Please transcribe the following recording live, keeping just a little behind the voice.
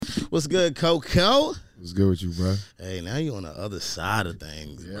What's good, Coco? What's good with you, bro? Hey, now you on the other side of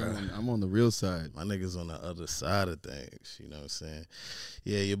things, bro. I'm on the real side. My niggas on the other side of things. You know what I'm saying?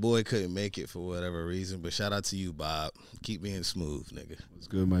 Yeah, your boy couldn't make it for whatever reason, but shout out to you, Bob. Keep being smooth, nigga. What's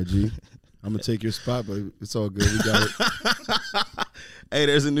good, my G? I'm gonna take your spot, but it's all good. We got it. Hey,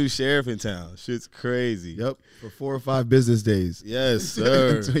 there's a new sheriff in town. Shit's crazy. Yep, for 4 or 5 business days. Yes,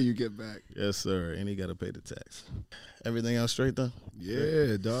 sir. Until you get back. Yes, sir. And he got to pay the tax. Everything else straight, though?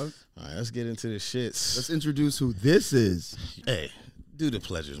 Yeah, dog. All right, let's get into the shits. Let's introduce who this is. Hey, do the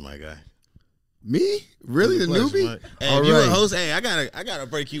pleasures, my guy. Me? Really, the newbie? Hey, all you right. a host? Hey, I gotta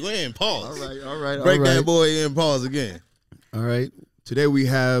break you in. Pause. All right. Break that boy in. Pause again. All right. Today we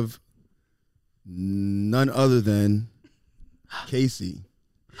have none other than Casey.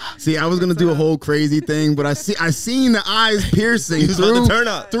 See, I was gonna do a whole crazy thing, but I seen the eyes piercing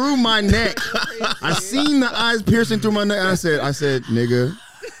through my neck. I seen the eyes piercing through my neck. And I said, nigga,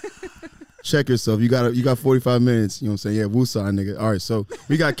 check yourself. You got 45 minutes. You know what I'm saying? Yeah, woosah, nigga. All right, so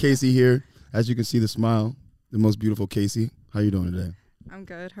we got Casey here. As you can see, the smile, the most beautiful Casey. How you doing today? I'm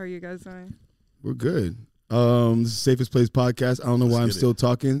good. How are you guys doing? We're good. This is Safest Place Podcast. I don't know why I'm still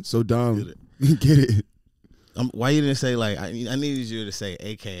talking. So Dom, get it. Why you didn't say, like, I needed you to say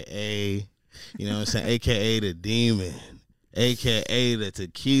AKA, you know what I'm saying, AKA the demon, AKA the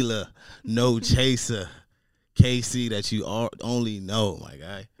tequila no chaser, KC that you only know, my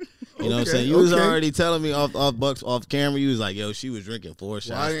guy. You know what I'm saying? You was already telling me off camera, you was like, yo, she was drinking 4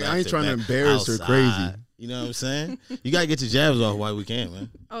 shots. Well, I ain't trying to embarrass her crazy. You know what I'm saying? You got to get your jabs off while we can,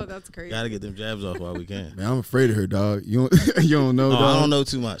 man. Oh, that's crazy. Got to get them jabs off while we can. Man, I'm afraid of her, dog. You don't know, dog? I don't know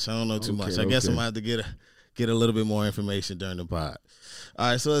too much. I guess I'm going to have to get a little bit more information during the pod.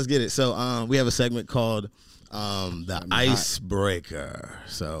 All right, so let's get it. So we have a segment called the Icebreaker.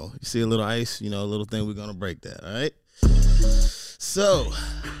 So you see a little ice, a little thing, we're going to break that, all right? So,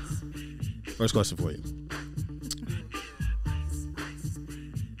 first question for you.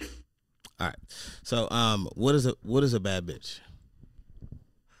 All right. So, what is a bad bitch?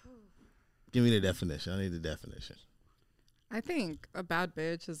 Give me the definition. I need the definition. I think a bad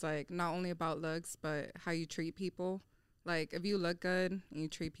bitch is like not only about looks, but how you treat people. Like if you look good and you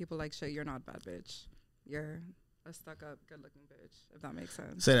treat people like shit, you're not a bad bitch. You're a stuck-up, good-looking bitch. If that makes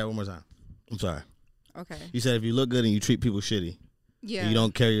sense. Say that one more time. I'm sorry. Okay. You said if you look good and you treat people shitty, yeah, and you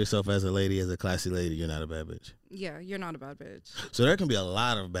don't carry yourself as a lady, as a classy lady, you're not a bad bitch. Yeah, you're not a bad bitch. So there can be a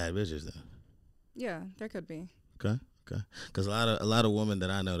lot of bad bitches then. Yeah, there could be. Okay. Because a lot of women that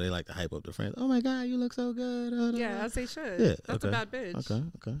I know, they like to hype up their friends. Oh my God, you look so good. Yeah, as they should. Yeah, that's a bad bitch.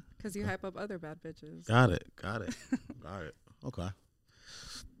 Okay. Because you hype up other bad bitches. Got it. Okay.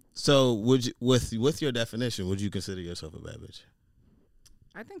 So would you, with your definition, would you consider yourself a bad bitch?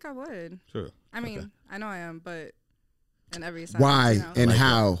 I think I would. Sure. I mean, I know I am, but in every sense. Why and like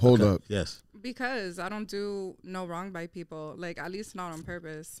how? Hold up. Yes. Because I don't do no wrong by people, like at least not on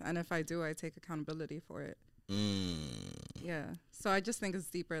purpose. And if I do, I take accountability for it. Yeah. So I just think it's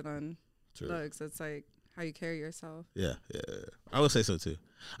deeper than looks. It's like how you carry yourself. Yeah. I would say so too.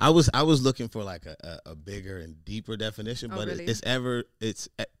 I was looking for like a bigger and deeper definition, but really?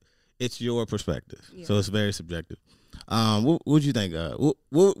 It's your perspective, so it's very subjective. What would you think?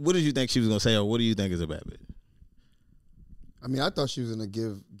 What did you think she was gonna say, or what do you think is a bad bitch? I mean, I thought she was gonna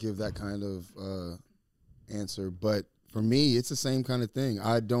give that kind of answer, but for me, it's the same kind of thing.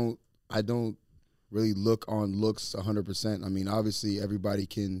 I don't really look on looks 100%. I mean, obviously, everybody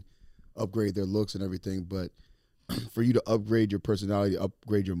can upgrade their looks and everything, but for you to upgrade your personality,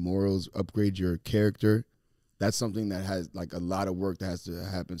 upgrade your morals, upgrade your character, that's something that has like a lot of work that has to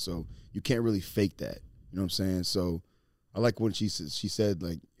happen. So you can't really fake that. You know what I'm saying? So I like when she said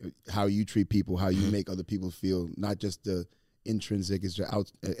like how you treat people, how you make other people feel, not just the intrinsic, it's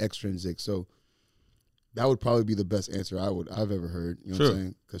the extrinsic. So that would probably be the best answer I've ever heard. You know what I'm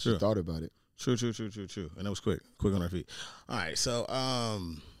saying? Because she thought about it. True. And that was quick on her feet. All right, so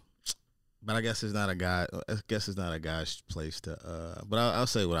but I guess it's not a guy. I guess it's not a guy's place to. But I'll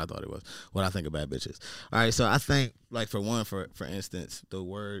say what I thought it was. What I think of bad bitches. All right, so I think like for instance, the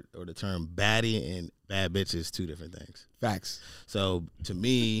word or the term baddie and bad bitch is 2 different things. Facts. So to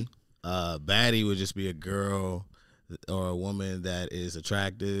me, baddie would just be a girl or a woman that is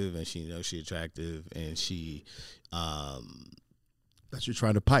attractive and she knows she's attractive and she. That you're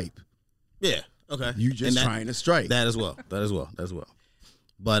trying to pipe. Yeah. Okay. You just trying to strike. That as well.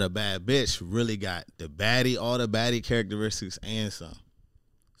 But a bad bitch really got all the baddie characteristics and some.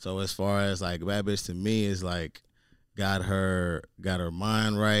 So as far as like a bad bitch to me is like got her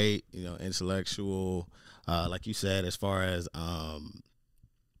mind right, intellectual, like you said, as far as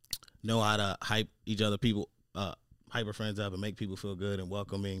know how to hype hype her friends up and make people feel good and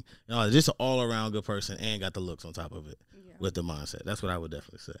welcoming. You know, just an all around good person and got the looks on top of it with the mindset. That's what I would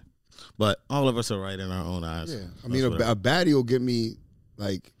definitely say. But all of us are right in our own eyes. Yeah, I mean, a baddie will get me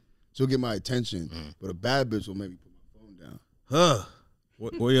like she'll get my attention, but a bad bitch will make me put my phone down. Huh?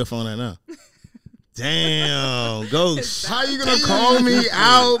 Where your phone at now? Damn, Ghost. How you gonna call me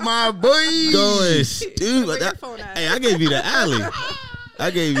out, my boy? Ghost, dude. Hey, I gave you the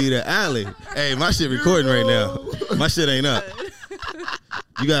alley. Hey, my shit recording right now. My shit ain't up.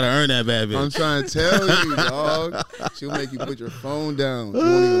 You gotta earn that bad bitch. I'm trying to tell you, dog. She'll make you put your phone down. You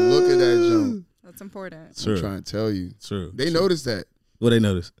won't even look at that junk. That's important. True. I'm trying to tell you. True. They notice that. What they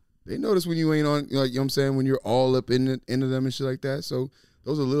notice? They notice when you ain't on, you know what I'm saying, when you're all up into them and shit like that. So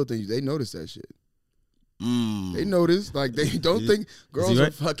those are little things. They notice that shit. They notice. Like, they don't think girls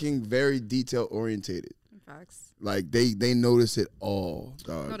are fucking very detail orientated. Facts. Like, they notice it all,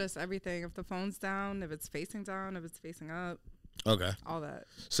 dog. Notice everything. If the phone's down, if it's facing down, if it's facing up. Okay. All that.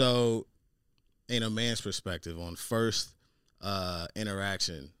 So, in a man's perspective, on first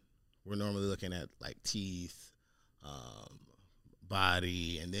interaction, we're normally looking at, like, teeth,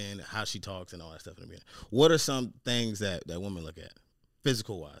 body, and then how she talks and all that stuff in the beginning. What are some things that women look at,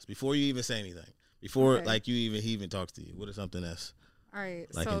 physical-wise, before you even say anything? Before, like, he even talks to you, what is something that's all right?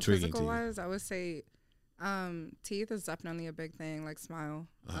 Like, so intriguing physical wise, I would say teeth is definitely a big thing. Like smile,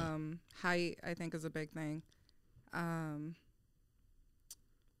 height, I think is a big thing. And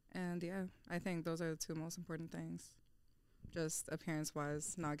yeah, I think those are the two most important things. Just appearance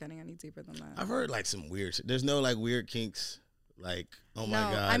wise, not getting any deeper than that. I've heard like some weird shit. There's no like weird kinks. Like, oh my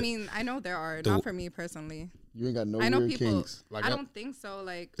God. I mean, I know there are. Not for me personally. You ain't got no I know weird people, kinks. Like, I don't think so.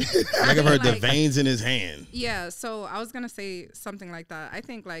 Like, I've heard the veins in his hand. Yeah, so I was gonna say something like that. I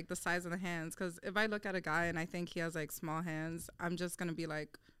think like the size of the hands, because if I look at a guy and I think he has like small hands, I'm just gonna be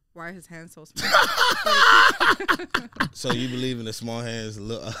like, why are his hands so small? So you believe in the small hands,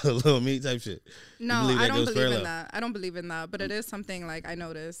 little meat type shit? No, I don't believe in that. I don't believe in that. But it is something like I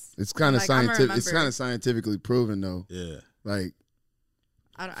notice. It's kind of scientific. It's kind of scientifically proven though. Yeah. Like.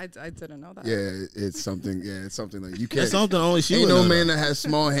 I didn't know that. Yeah, it's something. Yeah, it's something like you can't. It's something only she. Ain't no man that has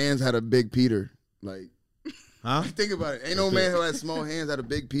small hands had a big Peter. Like, huh? Think about it. Ain't no man who has small hands had a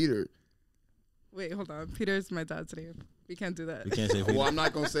big Peter. Wait, hold on. Peter's my dad's name. We can't do that. We can't say. Well, I'm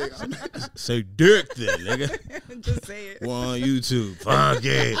not gonna say. Say dick then, nigga. Just say it. We're on YouTube. Fuck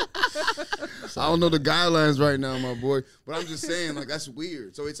it. I don't know the guidelines right now, my boy, but I'm just saying, like, that's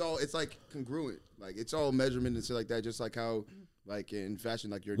weird. So it's like congruent. Like, it's all measurement and shit like that. Just like how. Like in fashion,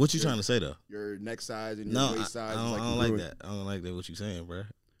 like your. What you trying to say though? Your neck size and your waist size. I don't like that. I don't like that. What you saying, bro?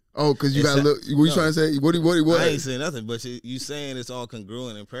 Oh, because you got to look. What you trying to say? What? I ain't saying nothing, but you saying it's all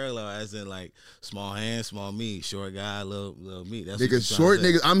congruent and parallel, as in like small hands, small meat, short guy, little meat. That's nigga, short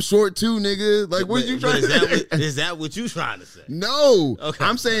nigga. I'm short too, nigga. Like, what you trying to say? Is that what you trying to say? No. Okay.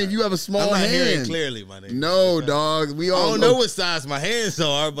 I'm saying if you have a small hand. Hearing clearly, my nigga. No, dog. We all. I don't know what size my hands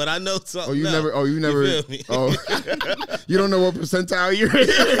are, but I know something. You never. You feel me? Oh, you don't know what percentile you're in.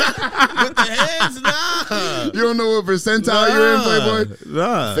 With the hands, nah. You don't know what percentile you're in, Playboy.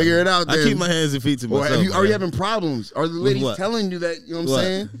 Nah. Figure it out. Then. I keep my hands and feet to myself. Are you having problems? Are the ladies telling you that? You know what I'm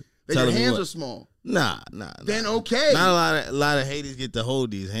saying? That your hands are small. Nah. Then okay. Not a lot of haters get to hold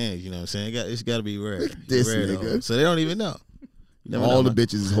these hands. You know what I'm saying? It's got to be rare. This rare nigga. So they don't even know. All the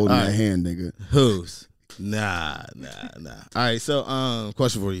bitches is holding that hand, nigga. Who's? Nah. All right. So,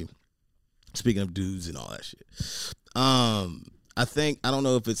 question for you. Speaking of dudes and all that shit, I don't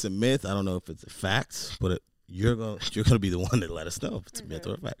know if it's a myth. I don't know if it's a fact, but you're gonna be the one to let us know if it's a myth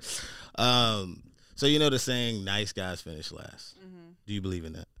or a fact. So you know the saying, "Nice guys finish last." Mm-hmm. Do you believe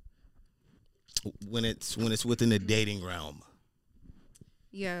in that? When it's within the dating realm.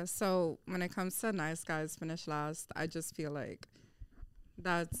 Yeah. So when it comes to nice guys finish last, I just feel like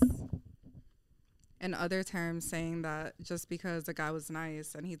that's, in other terms, saying that just because the guy was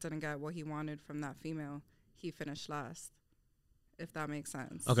nice and he didn't get what he wanted from that female, he finished last. If that makes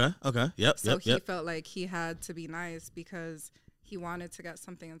sense. Okay. Yep. So he felt like he had to be nice because he wanted to get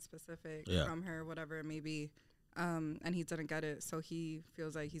something in specific from her, whatever it may be, and he didn't get it. So he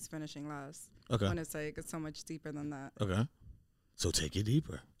feels like he's finishing last. Okay. When it's like it's so much deeper than that. Okay. So take it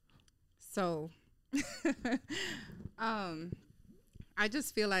deeper. So, I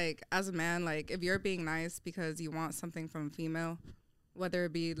just feel like as a man, like if you're being nice because you want something from a female, whether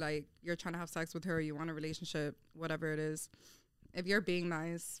it be like you're trying to have sex with her or you want a relationship, whatever it is. If you're being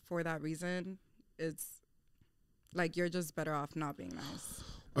nice for that reason, it's like you're just better off not being nice.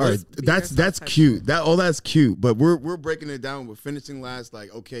 All right, that's cute. That's cute. But we're breaking it down. We're finishing last.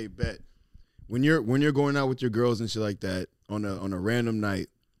 Like, okay, bet when you're going out with your girls and shit like that on a random night,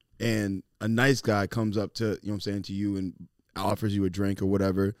 and a nice guy comes up to, you know what I'm saying, to you and offers you a drink or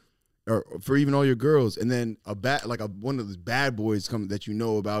whatever, or for even all your girls, and then one of those bad boys that you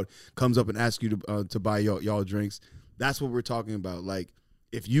know about comes up and asks you to buy y'all drinks. That's what we're talking about. Like,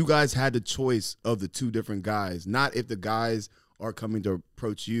 if you guys had the choice of the two different guys, not if the guys are coming to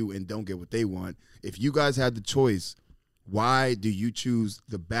approach you and don't get what they want. If you guys had the choice, why do you choose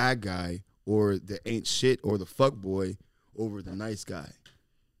the bad guy or the ain't shit or the fuck boy over the nice guy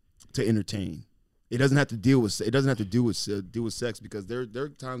to entertain? It doesn't have to do with sex, because there are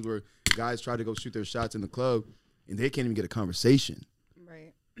times where guys try to go shoot their shots in the club and they can't even get a conversation.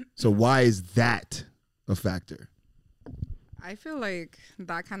 Right. So why is that a factor? I feel like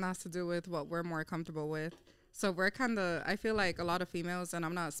that kind of has to do with what we're more comfortable with. So I feel like a lot of females, and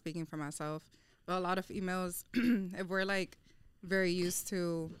I'm not speaking for myself, but a lot of females, if we're like very used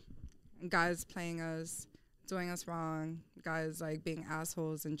to guys playing us, doing us wrong, guys like being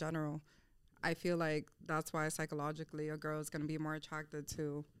assholes in general, I feel like that's why psychologically a girl is going to be more attracted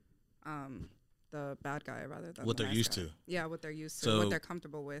to the bad guy rather than what they're used to. Yeah, what they're used to, what they're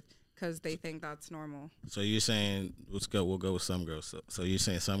comfortable with, because they think that's normal. So you're saying, we'll go with some girls. So you're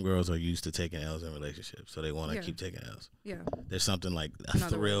saying some girls are used to taking L's in relationships, so they want to keep taking L's. Yeah. There's something like a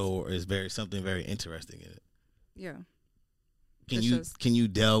thrill, or is something very interesting in it. Yeah. Can you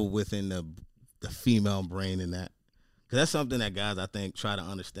delve within the female brain in that? Because that's something that guys, I think, try to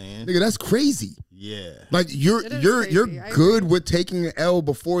understand. Nigga, that's crazy. Yeah. Like, you're good with taking an L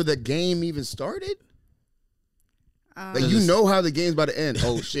before the game even started? Like, you know how the game's about to end.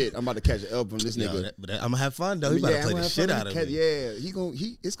 Oh, shit, I'm about to catch an L from this nigga. But I'm going to have fun, though. He's about to play the shit out of me. Yeah,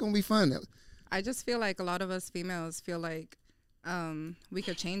 it's going to be fun. I just feel like a lot of us females feel like we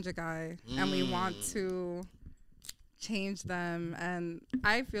could change a guy, and we want to change them. And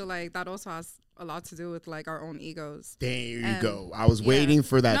I feel like that also has a lot to do with like our own egos. There you go. I was waiting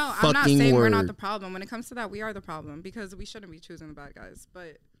for that fucking word. I'm not saying we're not the problem. When it comes to that, we are the problem, because we shouldn't be choosing the bad guys.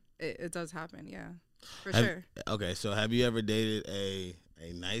 But it does happen, yeah, for sure. Okay, so have you ever dated a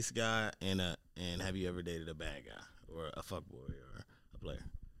nice guy and have you ever dated a bad guy or a fuckboy or a player?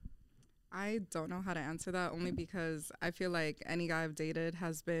 I don't know how to answer that, only because I feel like any guy I've dated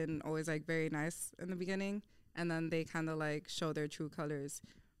has been always like very nice in the beginning, and then they kind of like show their true colors.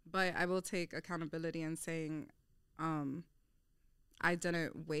 But I will take accountability in saying I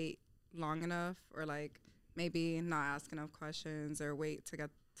didn't wait long enough, or like maybe not ask enough questions, or wait to get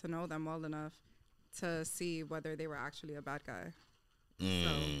to know them well enough to see whether they were actually a bad guy.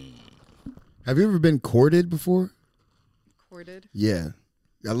 So. Have you ever been courted before? Courted? Yeah.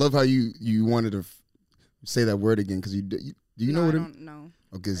 I love how you wanted to say that word again, because do you know what it? I don't know.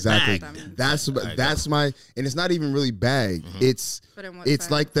 Okay, exactly. That's my, and it's not even really bag. Mm-hmm. It's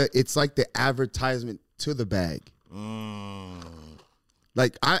like the advertisement to the bag.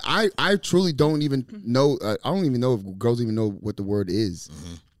 Like I truly don't even know. I don't even know if girls even know what the word is,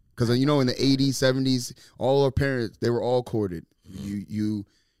 because in the 80s, 70s, all our parents, they were all courted. You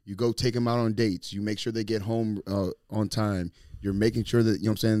go take them out on dates. You make sure they get home on time. You're making sure that, what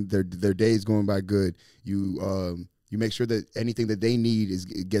I'm saying, their day is going by good. You make sure that anything that they need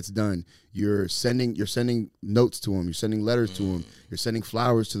gets done. You're sending notes to them. You're sending letters to them. You're sending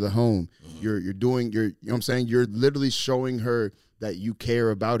flowers to the home. You're doing you know what I'm saying. You're literally showing her that you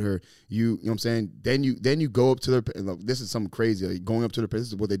care about her. You know what I'm saying. Then you go up to their. This is something crazy. Like going up to their parents.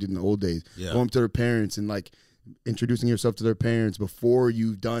 This is what they did in the old days. Yeah. Going up to their parents and like introducing yourself to their parents before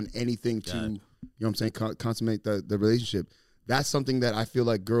you've done anything to, you know what I'm saying, consummate the relationship. That's something that I feel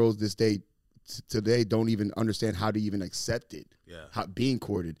like girls today don't even understand how to even accept it. Yeah, being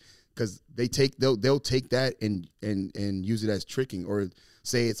courted, because they'll take that and use it as tricking, or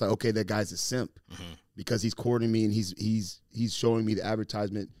say it's like, okay, that guy's a simp because he's courting me and he's showing me the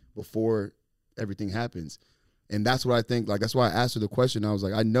advertisement before everything happens. And that's what I think. Like, that's why I asked her the question. I was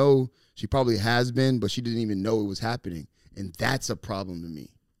like, I know she probably has been, but she didn't even know it was happening, and that's a problem to me.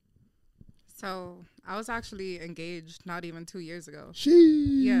 So I was actually engaged not even 2 years ago.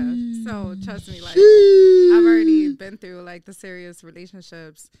 Sheesh. Yeah. So trust me, like I've already been through like the serious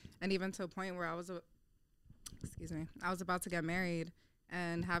relationships, and even to a point where I was about to get married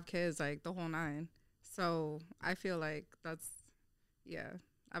and have kids, like the whole nine. So I feel like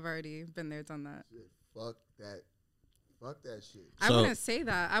I've already been there, done that. Shit, fuck that shit. I wouldn't say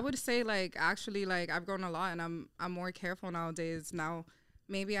that. I would say like actually like I've grown a lot, and I'm more careful nowadays. Now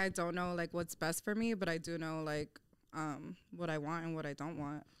maybe I don't know like what's best for me, but I do know like what I want and what I don't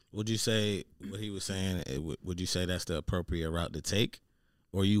want. Would you say what he was saying? Would you say that's the appropriate route to take,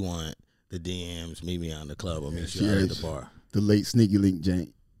 or you want the DMs, meet me out in the club or meet you out at the bar? The late sneaky link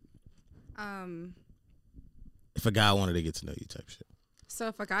jank. If a guy wanted to get to know you type shit. So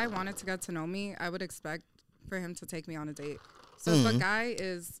if a guy wanted to get to know me, I would expect for him to take me on a date. So if a guy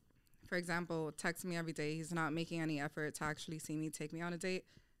is, for example, texting me every day, he's not making any effort to actually see me, take me on a date,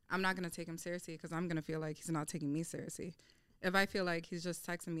 I'm not going to take him seriously because I'm going to feel like he's not taking me seriously. If I feel like he's just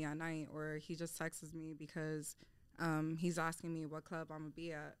texting me at night or he just texts me because he's asking me what club I'm going to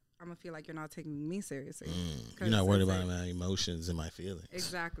be at, I'm going to feel like you're not taking me seriously. You're not worried about my emotions and my feelings.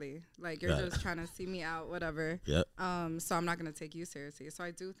 Exactly. Like, you're just trying to see me out, whatever. Yep. So I'm not going to take you seriously. So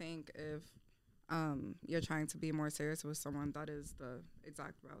I do think if you're trying to be more serious with someone, that is the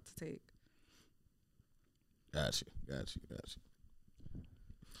exact route to take. Got you.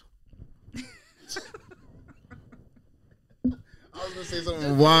 I was gonna say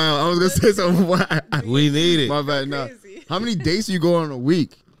something wild. We need it. My bad. No. How many dates do you go on a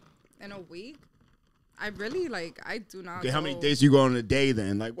week? In a week? I really I do not. Okay, how many dates you go on a day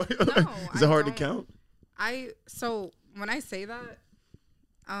then? Like, what? No, is it hard to count? So when I say that,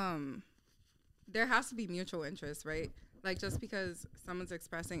 there has to be mutual interest, right? Like, just because someone's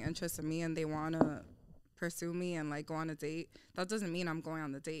expressing interest in me and they want to pursue me and go on a date, that doesn't mean I'm going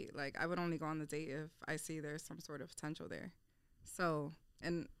on the date. Like, I would only go on the date if I see there's some sort of potential there. So,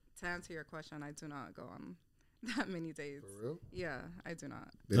 and to answer your question, I do not go on that many dates. For real? Yeah, I do not.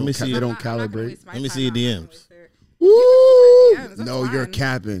 Let me see. They don't calibrate. Let me see your DMs. Woo! DMs, No, you're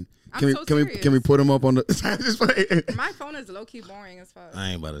capping. I'm Can we put them up on the? My phone is low key boring as fuck. I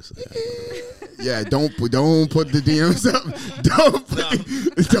ain't about to say that. Yeah, don't put the DMs up. Don't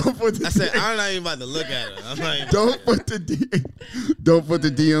put the I said I'm not even about to look at it. I'm not even don't put the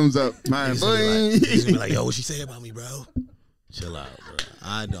DMs up. Man, he's gonna be like, yo, what she say about me, bro? Chill out, bro.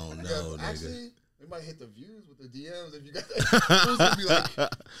 I don't know, nigga. Actually, it might hit the views with the DMs if you got. Be like,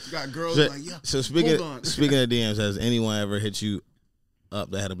 you got girls like, yeah. So speaking of DMs, has anyone ever hit you up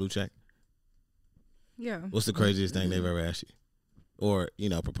that had a blue check? Yeah. What's the craziest thing they've ever asked you, or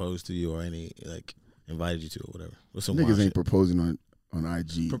proposed to you, or invited you to, or whatever? What's some niggas ain't proposing on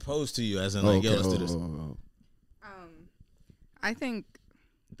IG? Proposed to you as in yo, let's do this. I think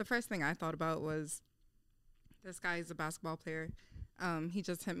the first thing I thought about was this guy is a basketball player. He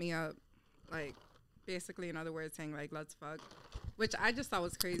just hit me up, basically, in other words, saying let's fuck, which I just thought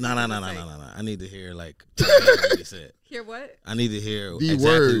was crazy. No. I need to hear what he said. Hear what? I need to hear the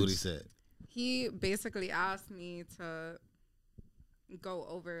exactly words. what he said. He basically asked me to go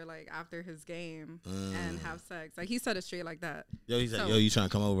over after his game and have sex. He said it straight like that. Yo, he said, yo, you trying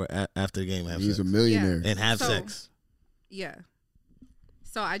to come over after the game and have He's sex? a millionaire. And have sex. Yeah.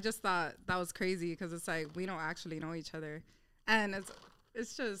 So I just thought that was crazy because it's we don't actually know each other. And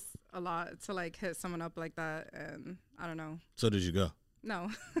it's just a lot to hit someone up like that, and I don't know. So did you go? No.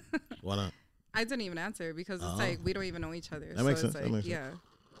 Why not? I didn't even answer because it's we don't even know each other. That makes sense. That makes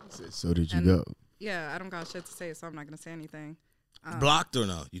sense. So did you go? Yeah, I don't got shit to say, so I'm not gonna say anything. Blocked or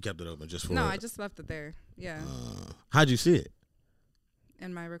no? You kept it open just for No, I just left it there. Yeah. How'd you see it?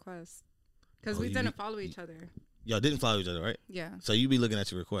 In my request, because we didn't follow each other. Y'all didn't follow each other, right? Yeah. So you be looking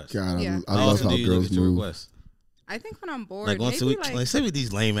at your request. God, Yeah. I love how girls move. Request? I think when I'm bored, Once a maybe week, say what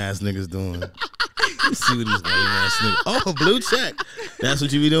these lame ass niggas doing. Let's see what these lame ass niggas. Oh, blue check. That's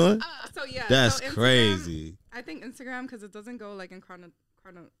what you be doing? So yeah. That's so Instagram, crazy. I think Instagram, because it doesn't go in chrono.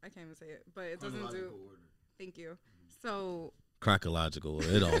 I can't even say it, but it doesn't do. Order. Thank you. So. Chronological.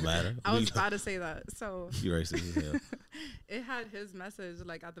 It don't matter. I was about to say that. So. You racist as hell. It had his message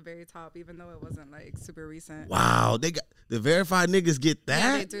at the very top, even though it wasn't super recent. Wow, they got the verified niggas get that.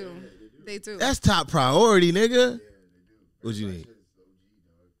 Yeah, they do. They do. That's top priority, nigga. What you need?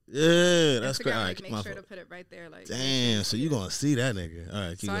 Yeah, that's great. All right, make sure to put it right there. Damn, so you gonna see that nigga? All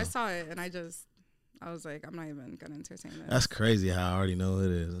right, keep going. I saw it and I was like, I'm not even gonna entertain this. That's crazy. How I already know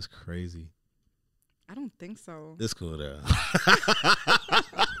it is. That's crazy. I don't think so. It's cool though.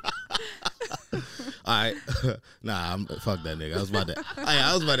 All right, nah, fuck that nigga. I was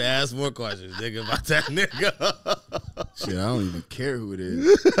about to ask more questions, nigga, about that nigga. Shit, I don't even care who it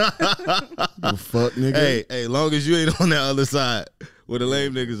is. Fuck, nigga. Hey, long as you ain't on that other side where the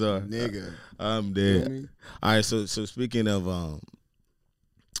lame niggas are, nigga, I'm dead. You know all right, so speaking of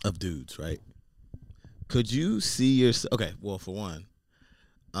dudes, right? Could you see yourself? Okay, well, for one,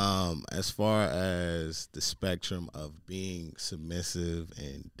 as far as the spectrum of being submissive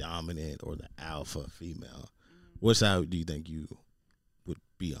and dominant or the alpha female, what side do you think you would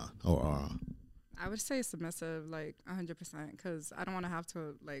be on or are on? I would say submissive, 100%, because I don't want to have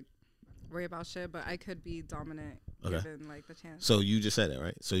to worry about shit, but I could be dominant given the chance. So you just said that,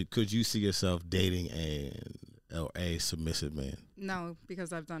 right? So could you see yourself dating a submissive man? No,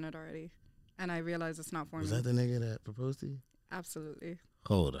 because I've done it already, and I realize it's not for me. Was that the nigga that proposed to you? Absolutely.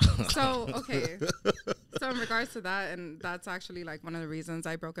 Hold on. So, okay. So in regards to that, and that's actually like one of the reasons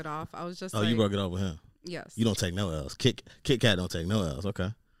I broke it off. I was just you broke it off with him. Yes. You don't take no L's. Kit Kat don't take no L's. Okay.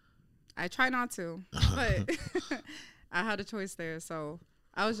 I try not to, but I had a choice there. So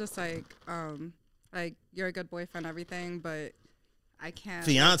I was just like you're a good boyfriend, everything, but I can't.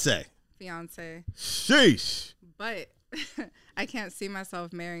 Fiance. Sheesh. But I can't see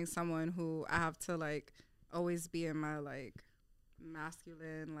myself marrying someone who I have to like always be in my like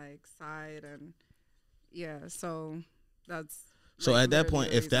masculine like side, and yeah, so that's so like, at that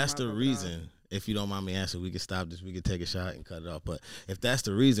point, if that's the why I broke it off. reason, if you don't mind me asking, we can stop this, we could take a shot and cut it off, but if that's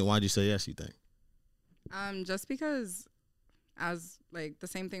the reason, why'd you say yes, you think? Just because, as like the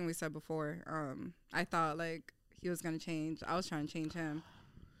same thing we said before, I thought like he was gonna change. I was trying to change him,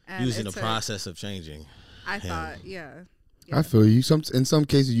 and He was in the process of changing. I thought, yeah. I feel you. In some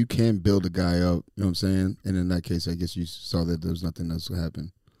cases, you can build a guy up. You know what I'm saying? And in that case, I guess you saw that there was nothing else to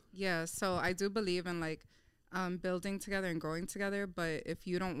happen. Yeah. So I do believe in like building together and growing together. But if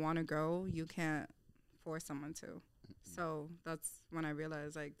you don't want to grow, you can't force someone to. So that's when I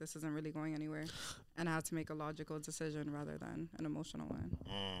realized like this isn't really going anywhere, and I had to make a logical decision rather than an emotional one.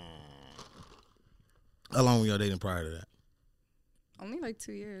 How long were y'all dating prior to that? Only like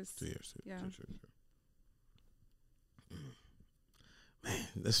 2 years. 2 years. Yeah. Sure. Man,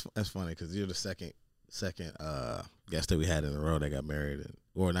 that's funny because you're the second guest that we had in a row that got married,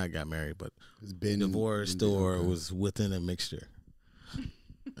 or not got married, but it's been divorced or was within a mixture.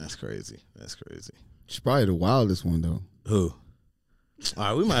 That's crazy. She's probably the wildest one though. Who? All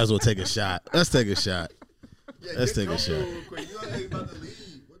right, we might as well take a shot. Let's take a shot. Yeah, let's take a shot. Real quick. You know about to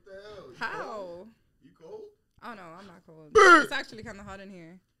leave. What the hell? How? You cold? Oh no, I'm not cold. It's actually kind of hot in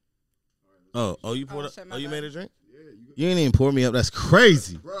here. Oh, you poured up? shit, Oh, my you bad. made a drink? Yeah, You ain't even pour me up. That's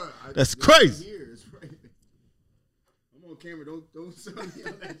crazy. Bruh, That's crazy. I'm on camera. Don't sell me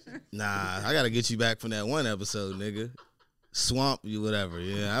on that shit. Nah, I gotta get you back from that one episode, nigga. Swamp you, whatever.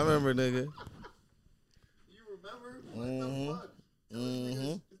 Yeah, I remember, nigga. You remember? What the fuck?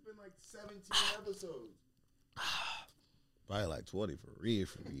 It's been like 17 episodes. Probably like 20 for real.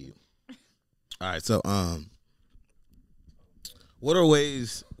 All right, so what are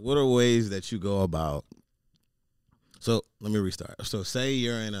ways that you go about? So let me restart. So say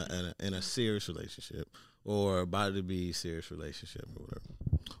you're in a serious relationship or about to be a serious relationship or whatever.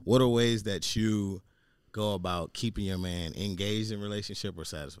 What are ways that you go about keeping your man engaged in relationship or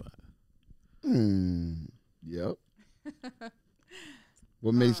satisfied? Yep.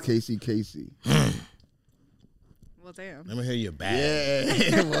 What makes Casey? Well, damn. Let me hear your bag.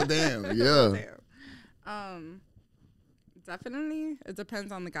 Yeah. Well, damn. Yeah. Damn. Definitely, it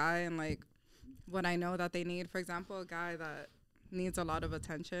depends on the guy and like what I know that they need. For example, a guy that needs a lot of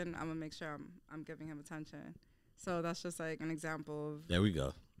attention, I'm gonna make sure I'm giving him attention. So that's just like an example of. There we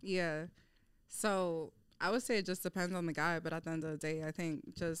go. Yeah. So I would say it just depends on the guy, but at the end of the day, I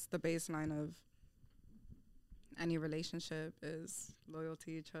think just the baseline of any relationship is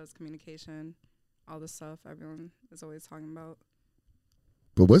loyalty, trust, communication, all the stuff everyone is always talking about.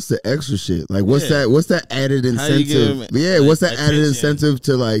 But what's the extra shit? Like, what's that added incentive? What's that added incentive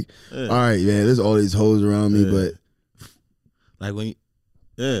to like? All right, man, there's all these hoes around me, but like when,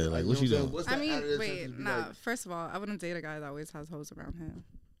 like what you doing? I mean, wait, nah. Like, first of all, I wouldn't date a guy that always has hoes around him.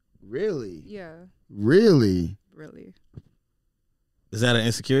 Really? Yeah. Really? Is that an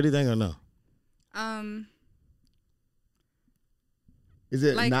insecurity thing or no? Is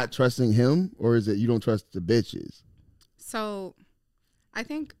it like, not trusting him, or is it you don't trust the bitches? So, I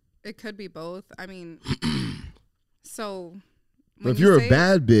think it could be both. I mean, so if you're a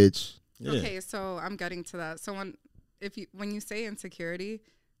bad bitch, okay. So I'm getting to that. So when you say insecurity,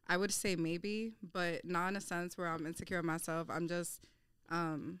 I would say maybe, but not in a sense where I'm insecure of myself. I'm just,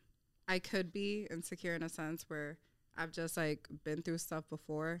 I could be insecure in a sense where I've just like been through stuff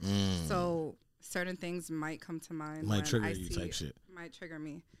before. So certain things might come to mind. Might trigger you type shit. Might trigger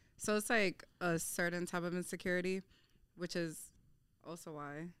me. So it's like a certain type of insecurity, which is also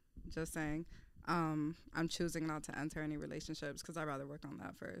why, just saying, I'm choosing not to enter any relationships because I'd rather work on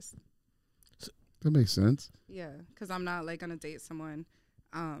that first. That makes sense. Yeah, because I'm not like gonna date someone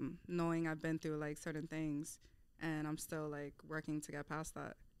knowing I've been through like certain things and I'm still like working to get past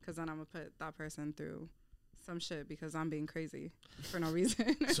that, because then I'm gonna put that person through some shit because I'm being crazy for no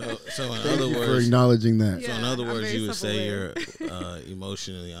reason. So in other words, for acknowledging that. Yeah, so in other I'm words, you would say self-aware. you're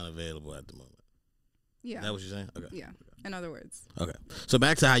emotionally unavailable at the moment. Yeah. Is that what you're saying? Okay. Yeah. In other words. Okay. So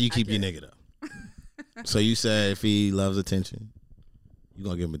back to how you keep your nigga though. So you said if he loves attention, you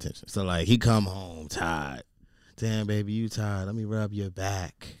gonna give him attention. So like he come home tired. Damn, baby, you tired. Let me rub your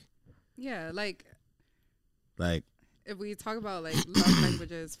back. Yeah, like if we talk about like love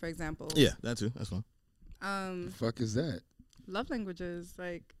languages, for example. Yeah, that too. That's fine. The fuck is that? Love languages,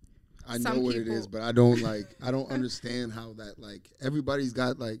 like. I know what it is, but I don't understand how that, like, everybody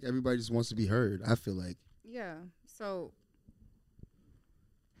just wants to be heard. I feel like. Yeah. So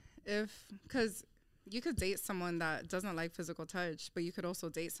because you could date someone that doesn't like physical touch, but you could also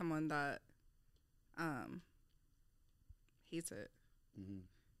date someone that hates it. Mm-hmm.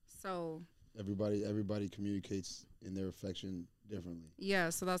 So everybody communicates in their affection differently. Yeah,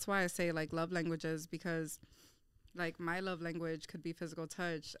 so that's why I say like love languages, because like my love language could be physical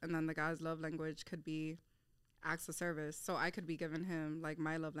touch, and then the guy's love language could be acts of service. So I could be giving him like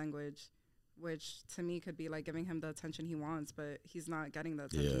my love language, which to me could be like giving him the attention he wants, but he's not getting the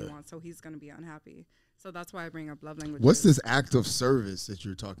attention he wants, so he's going to be unhappy. So that's why I bring up love languages. What's this act of service that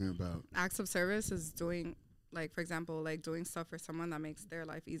you're talking about? Acts of service is doing, like, for example, like doing stuff for someone that makes their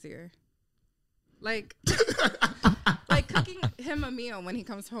life easier. Like, like cooking him a meal when he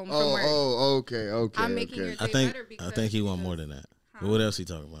comes home from work. Oh, okay. I'm making your day better because I think he want more than that. Huh? What else he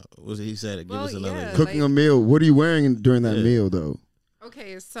talking about? He said, give us another. Yeah, cooking a meal. What are you wearing during that meal, though?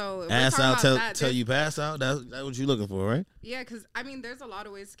 Okay, so ass out till you pass out. That's what you looking for, right? Yeah, because I mean, there's a lot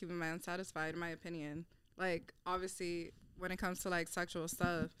of ways to keep a man satisfied, in my opinion. Like, obviously, when it comes to like sexual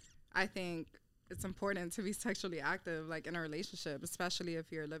stuff, I think it's important to be sexually active, like in a relationship, especially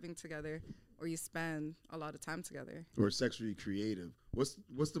if you're living together or you spend a lot of time together. Or sexually creative. What's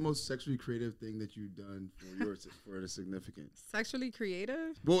the most sexually creative thing that you've done for a significant? Sexually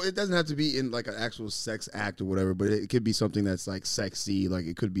creative? Well, it doesn't have to be in like an actual sex act or whatever, but it could be something that's like sexy. Like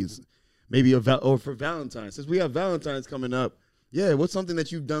it could be maybe or for Valentines. Since we have Valentines coming up, yeah, what's something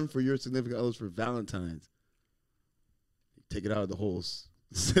that you've done for your significant others for Valentines? Take it out of the whole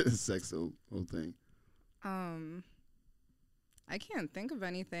sex whole thing. I can't think of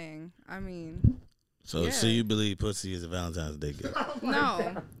anything. I mean, so you believe pussy is a Valentine's Day gift?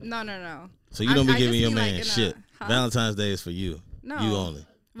 No. So you don't be giving your man shit. Valentine's Day is for you. No, you only.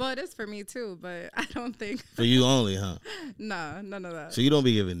 Well, it is for me too, but I don't think for you only, huh? Nah, none of that. So you don't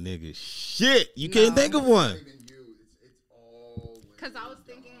be giving niggas shit. You can't think of one. Because I was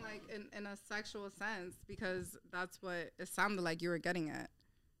thinking like in a sexual sense, because that's what it sounded like you were getting at.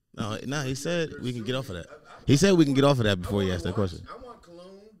 No, he said we can get off of that. He said we can get off of that before he asked that question. I want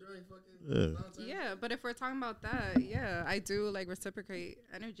cologne during fucking Yeah, but if we're talking about that, yeah, I do like reciprocate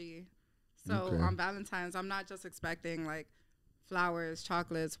energy. So on Valentine's, I'm not just expecting like flowers,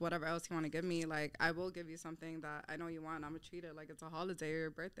 chocolates, whatever else you want to give me. Like, I will give you something that I know you want. I'm going to treat it like it's a holiday or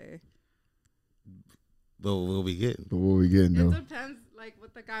your birthday. But what will we get? Though? It depends, like,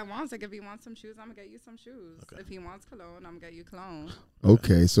 what the guy wants. Like, if he wants some shoes, I'm going to get you some shoes. Okay. If he wants cologne, I'm going to get you cologne.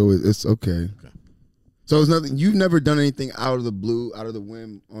 Okay, so it's okay. So it's nothing. You've never done anything out of the blue, out of the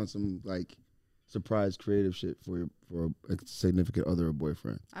whim on some, like, surprise creative shit for a significant other or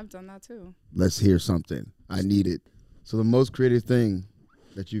boyfriend? I've done that, too. Let's hear something. I need it. So the most creative thing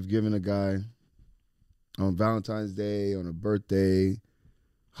that you've given a guy on Valentine's Day, on a birthday,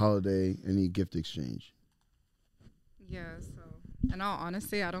 holiday, any gift exchange? Yeah, so in all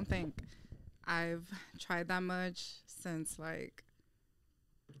honesty, I don't think I've tried that much since, like,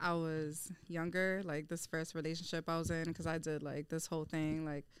 I was younger, like this first relationship I was in, because I did, like, this whole thing,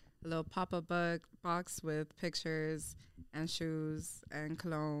 like a little pop-up box with pictures and shoes and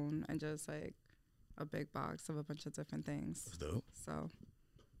cologne and just, like, a big box of a bunch of different things. That's dope. So,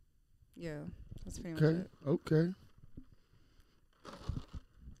 yeah, that's pretty much it. Okay.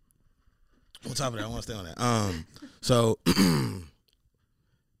 On top of that, I want to stay on that. So,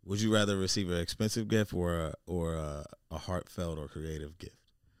 would you rather receive an expensive gift or a heartfelt or creative gift?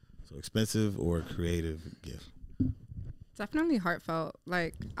 So, expensive or creative gift? Definitely heartfelt.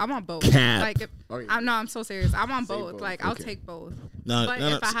 Like, I want both. Cap. Like, I'm so serious. I want both. Like, I'll take both. But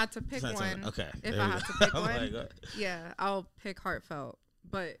if I had to pick one, if I had to pick one, yeah, I'll pick heartfelt.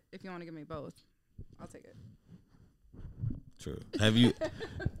 But if you want to give me both, I'll take it. True.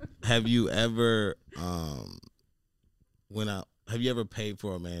 Have you ever went out? Have you ever paid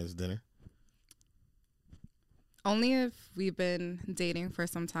for a man's dinner? Only if we've been dating for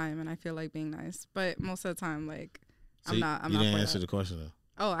some time and I feel like being nice. But most of the time, like, So I'm not. You didn't answer the question though.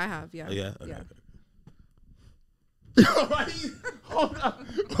 Oh, I have. Yeah. Oh, yeah. Okay.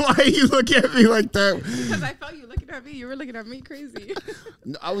 Why you look at me like that? Because I felt you looking at me. You were looking at me crazy.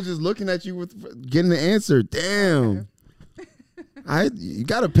 No, I was just looking at you with getting the answer. Damn. Okay. You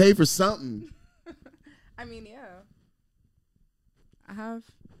gotta pay for something. I mean, yeah. I have.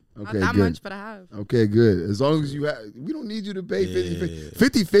 Not that much, but I have. Okay, good. As long as you have, we don't need you to pay 50-50.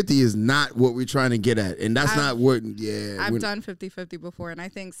 50-50 is not what we're trying to get at. And that's not what, I've done 50-50 before. And I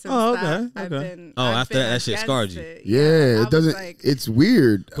think since I've been. After that shit scarred you. Yeah, it doesn't, it's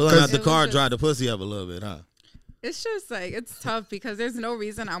weird. Pulling out the car, dry the pussy up a little bit, huh? It's just like, it's tough because there's no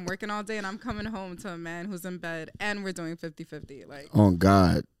reason I'm working all day and I'm coming home to a man who's in bed and we're doing 50-50. Like, oh,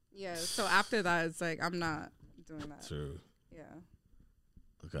 God. Yeah. So after that, it's like, I'm not doing that. True. Yeah.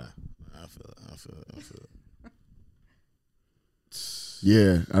 Okay. I feel it.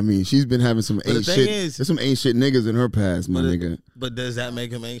 Yeah. I mean, she's been having some ain't shit. There's some ain't shit niggas in her past, my nigga. But does that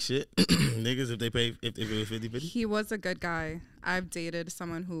make him ain't shit? Niggas, if it was 50-50? He was a good guy. I've dated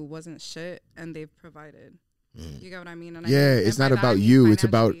someone who wasn't shit and they've provided. You get what I mean? And it's not about you. It's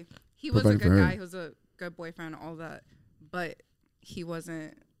about he was a good guy. He was a good boyfriend, all that. But he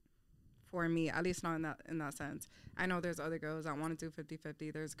wasn't for me, at least not in that sense. I know there's other girls that want to do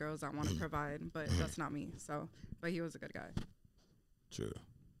 50-50. There's girls that want to provide, but that's not me. So, but he was a good guy. True.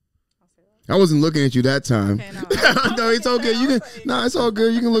 I wasn't looking at you that time. Okay, no. No, it's okay. You can. No, it's all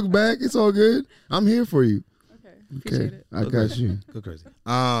good. You can look back. It's all good. I'm here for you. Appreciate it. I got you. Go crazy.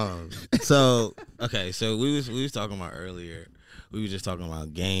 So we was talking about earlier. We were just talking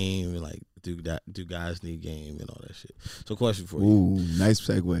about game, like do guys need game and all that shit. So question for you. Ooh, nice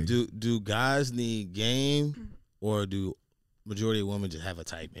segue. Do guys need game, or do majority of women just have a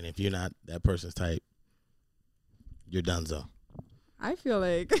type? And if you're not that person's type, you're donezo. I feel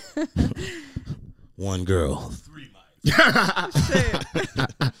like one girl, 3 mics. Shit.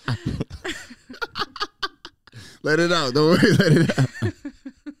 Let it out. Don't worry. Let it out.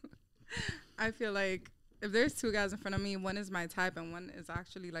 I feel like if there's two guys in front of me, one is my type and one is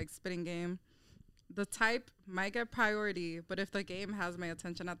actually like spitting game. The type might get priority, but if the game has my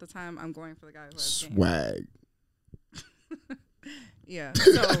attention at the time, I'm going for the guy who has swag. Game. Yeah.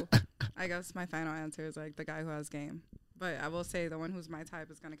 So I guess my final answer is like the guy who has game. But I will say the one who's my type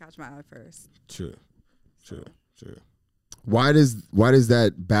is gonna catch my eye first. True. Why does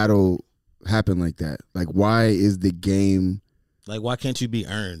that battle happen like that? Like, why is the game like? Why can't you be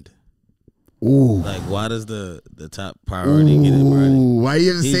earned? Ooh. Like, why does the top priority get it priority? Why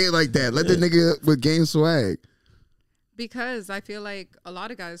you have to say it like that? Let the nigga with game swag. Because I feel like a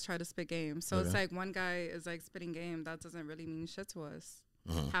lot of guys try to spit game. So it's like one guy is like spitting game. That doesn't really mean shit to us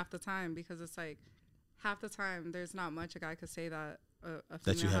half the time, because it's like half the time there's not much a guy could say that a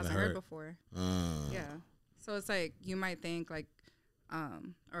female hasn't heard before. Yeah. So it's like you might think like,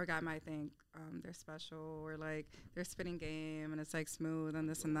 or a guy might think they're special, or like they're spitting game and it's like smooth and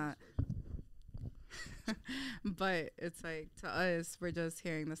this and that. But it's like to us, we're just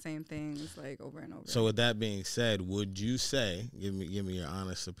hearing the same things like over and over. So with that being said, would you say, give me your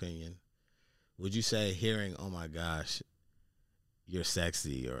honest opinion, would you say hearing, oh my gosh, you're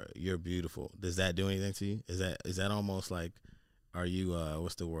sexy or you're beautiful, does that do anything to you? Is that almost like, are you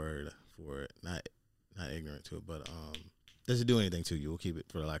what's the word for it? Not ignorant to it, but does it do anything to you? We'll keep it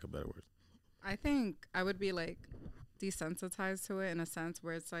for lack of better words. I think I would be like desensitized to it in a sense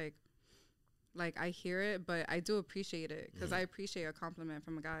where it's like I hear it, but I do appreciate it because I appreciate a compliment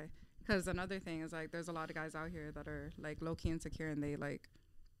from a guy. Because another thing is like there's a lot of guys out here that are like low-key insecure and they like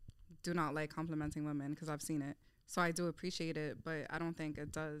do not like complimenting women, because I've seen it. So I do appreciate it, but I don't think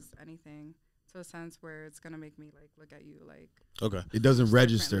it does anything to a sense where it's going to make me like look at you like. Okay. It doesn't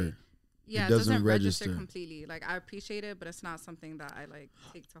register. Yeah, it doesn't register completely. Like I appreciate it, but it's not something that I like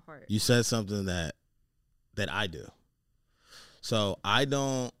take to heart. You said something that I do. So I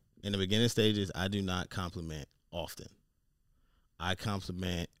don't, in the beginning stages, I do not compliment often. I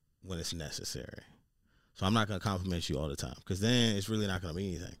compliment when it's necessary. So I'm not going to compliment you all the time, because then it's really not going to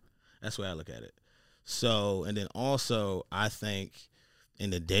mean anything. That's the way I look at it. So, and then also I think in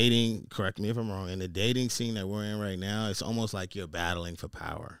the dating, correct me if I'm wrong, in the dating scene that we're in right now, it's almost like you're battling for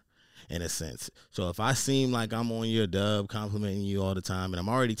power in a sense. So if I seem like I'm on your dub complimenting you all the time, and I'm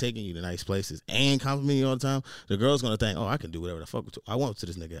already taking you to nice places and complimenting you all the time, the girl's going to think, oh, I can do whatever the fuck I want to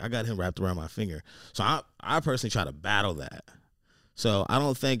this nigga. I got him wrapped around my finger. So I personally try to battle that. So I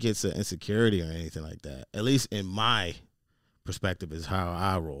don't think it's an insecurity or anything like that. At least in my perspective is how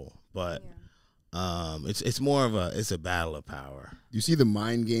I roll. But it's more of it's a battle of power. You see the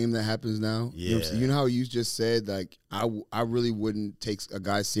mind game that happens now? Yeah. You know how you just said, like, I really wouldn't take a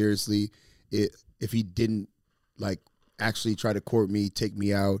guy seriously if he didn't, like, actually try to court me, take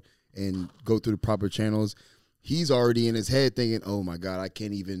me out, and go through the proper channels. He's already in his head thinking, oh, my God, I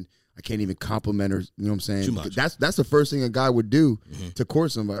can't even compliment her. You know what I'm saying? Too much. That's the first thing a guy would do to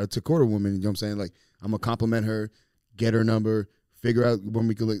court somebody, to court a woman. You know what I'm saying? Like, I'm going to compliment her, get her number, figure out when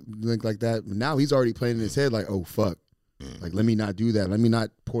we could link like that. Now he's already playing in his head like, oh, fuck. Like, let me not do that. Let me not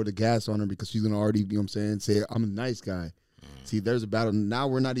pour the gas on her because she's gonna already, you know what I'm saying, say I'm a nice guy. See, there's a battle. Now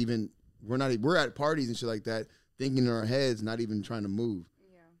we're at parties and shit like that, thinking in our heads, not even trying to move.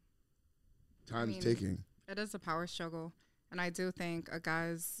 Yeah. Time's ticking. It is a power struggle. And I do think a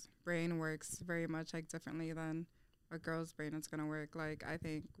guy's brain works very much like differently than a girl's brain is gonna work. Like, I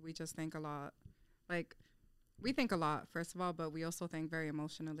think we just think a lot. Like, we think a lot, first of all, but we also think very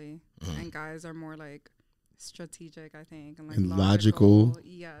emotionally. And guys are more like strategic, I think, and like logical.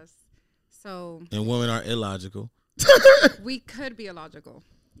 Yes. So. And women are illogical. We could be illogical.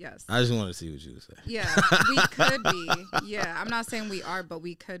 Yes. I just wanted to see what you would say. Yeah, we could be. Yeah, I'm not saying we are, but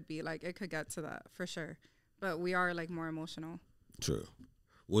we could be. Like, it could get to that for sure. But we are like more emotional. True.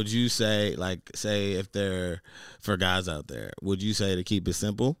 Would you say, like, say if they're, for guys out there, would you say to keep it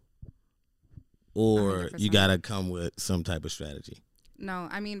simple? Or 100%. You got to come with some type of strategy? No,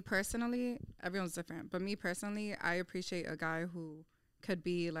 I mean, personally, everyone's different. But me personally, I appreciate a guy who could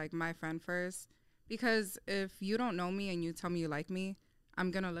be like my friend first. Because if you don't know me and you tell me you like me,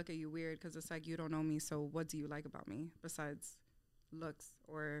 I'm going to look at you weird because it's like you don't know me. So what do you like about me besides looks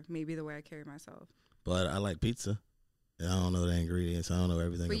or maybe the way I carry myself? But I like pizza. I don't know the ingredients. I don't know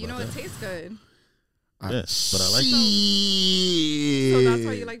everything but about you know that. it tastes good. Yes, but I like it. So that's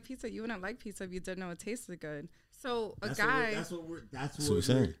why you like pizza. You wouldn't like pizza if you didn't know it tasted good. So that's guy. That's what we're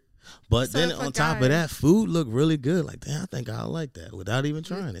saying. But so then on top of that, food looked really good. Like, damn, I think I like that without even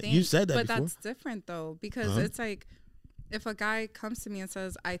trying it. You said that before. But that's different, though, because it's like if a guy comes to me and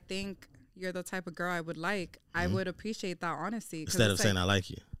says, I think you're the type of girl I would like, I would appreciate that honesty. Instead of saying I like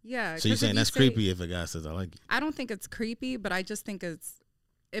you. Yeah. So you're saying that's creepy if a guy says I like you? I don't think it's creepy, but I just think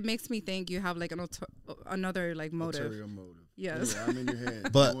it makes me think you have like another like motive. Ulterior motive. Yes. Anyway, I'm in your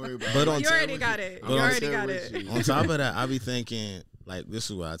head. But you already got it. You already got it. On top of that, I be thinking, like, this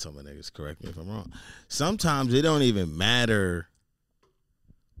is why I tell my niggas, correct me if I'm wrong. Sometimes it don't even matter.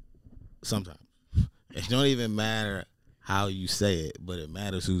 Sometimes it don't even matter how you say it, but it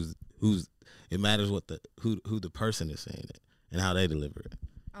matters it matters what who the person is saying it and how they deliver it.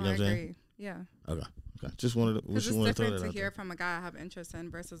 You know what I'm saying? Yeah. Okay. Just wanted to. Because it's different to hear from a guy I have interest in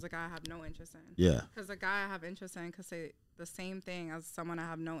versus a guy I have no interest in. Yeah. Because a guy I have interest in could say the same thing as someone I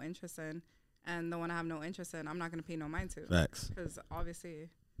have no interest in, and the one I have no interest in, I'm not going to pay no mind to. Facts. Because obviously,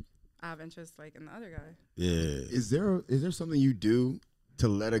 I have interest like in the other guy. Yeah. Is there something you do to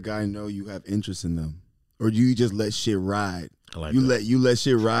let a guy know you have interest in them, or do you just let shit ride? You let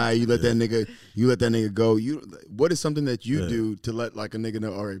shit ride. You let that nigga go. What is something that you do to let like a nigga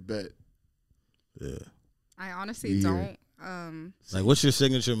know? All right, bet. Yeah. I honestly don't. Like, what's your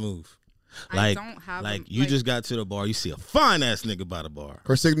signature move? Like, I don't have like you just got to the bar. You see a fine ass nigga by the bar.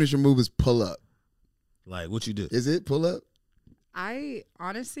 Her signature move is pull up. Like, what you do? Is it pull up? I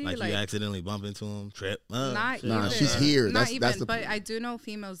honestly like you accidentally bump into him, trip. Not even. Nah, she's here. Not even. But I do know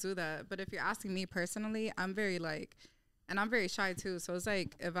females do that. But if you're asking me personally, I'm very like. And I'm very shy too, so it's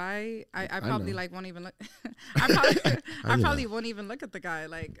like if I probably like won't even look. I probably won't even look at the guy.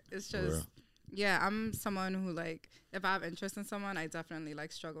 Like it's just, yeah. I'm someone who like if I have interest in someone, I definitely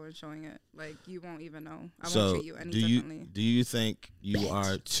like struggle in showing it. Like you won't even know. I won't treat you any differently. Do you think you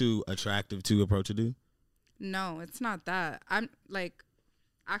are too attractive to approach a dude? No, it's not that. I'm like,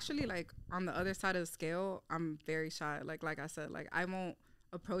 actually like on the other side of the scale, I'm very shy. Like I said, like I won't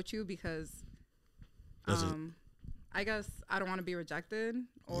approach you because, I guess I don't want to be rejected,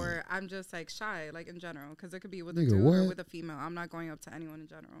 or I'm just like shy, like in general, because it could be with a dude or with a female. I'm not going up to anyone in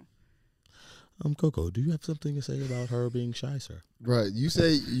general. Coco, do you have something to say about her being shy, sir? Right. You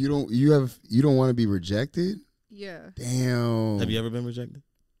say you don't want to be rejected? Yeah. Damn. Have you ever been rejected?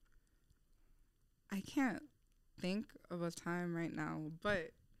 I can't think of a time right now,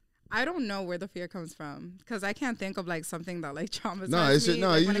 but I don't know where the fear comes from because I can't think of like something that like traumatized me.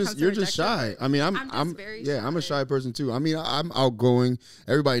 No, you're just shy. I mean, I'm very shy. I'm a shy person too. I mean, I'm outgoing.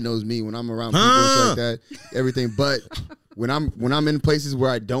 Everybody knows me when I'm around people and shit like that. Everything, but when I'm in places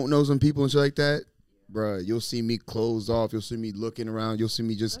where I don't know some people and shit like that, bruh, you'll see me closed off. You'll see me looking around. You'll see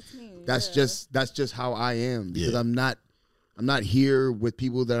me just. That's just how I am because I'm not here with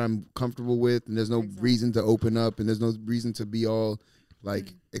people that I'm comfortable with, and there's no reason to open up, and there's no reason to be all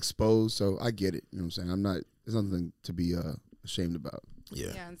like exposed. So I get it. You know what I'm saying? There's nothing to be ashamed about.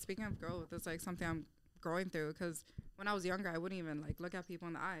 Yeah, and speaking of growth, it's like something I'm growing through because when I was younger, I wouldn't even like look at people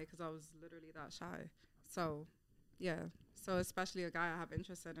in the eye because I was literally that shy. So, yeah. So especially a guy I have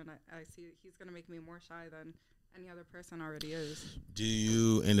interest in, and I see he's going to make me more shy than any other person already is. Do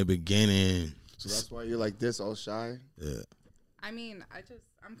you, in the beginning... So that's why you're like this, all shy? Yeah. I mean,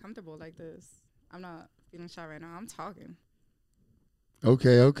 I'm comfortable like this. I'm not feeling shy right now. I'm talking.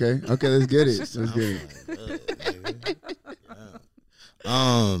 Okay. Let's get it.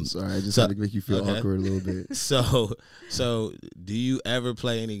 Sorry, I just had to make you feel awkward a little bit. So do you ever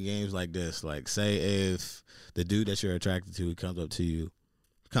play any games like this? Like, say if the dude that you're attracted to comes up to you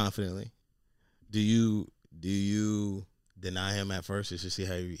confidently, do you deny him at first just to see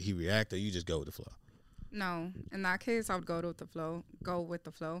how he react, or you just go with the flow? No, in that case, I would go with the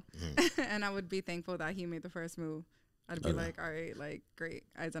flow, and I would be thankful that he made the first move. I'd be like, all right, like, great,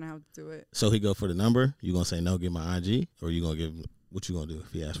 I didn't have to do it. So he go for the number. You gonna say no, give my IG, or you gonna give? What you gonna do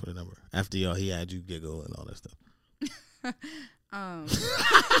if he asks for the number after he had you giggle and all that stuff?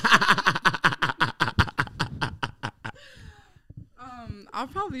 I'll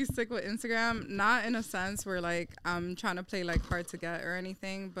probably stick with Instagram, not in a sense where like I'm trying to play like hard to get or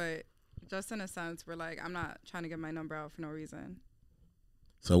anything, but just in a sense where like I'm not trying to get my number out for no reason.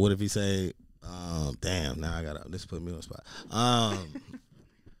 So what if he say, damn, now I gotta, this put me on the spot.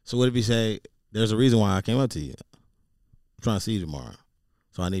 So what if he say, there's a reason why I came up to you. I'm trying to see you tomorrow.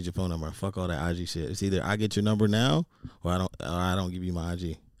 So I need your phone number. Fuck all that IG shit. It's either I get your number now or I don't give you my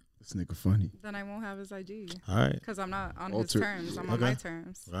IG. This nigga funny. Then I won't have his IG. All right. Because I'm not on his terms. I'm on my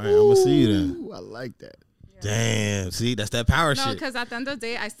terms. All right, I'm going to see you then. I like that. Yeah. Damn. See, that's that power shit. No, because at the end of the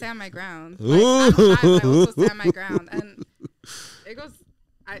day, I stand my ground. Like, I don't lie, but I also stand my ground. And it goes...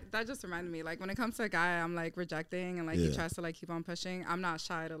 that just reminded me, like, when it comes to a guy I'm, like, rejecting and, like, he tries to, like, keep on pushing, I'm not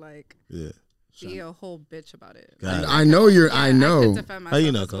shy to, like, be a whole bitch about it. Like, I know you're... yeah, I know. I could defend myself how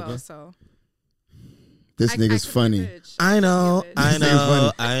you know, as well, Coco? so... This nigga's funny. I know. This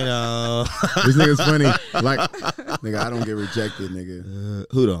nigga's funny. Like, nigga, I don't get rejected, nigga.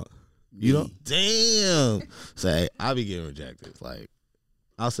 Who don't? You don't? Damn. Say, I be getting rejected. Like,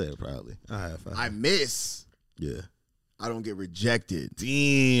 I'll say it proudly. I miss. Yeah. I don't get rejected.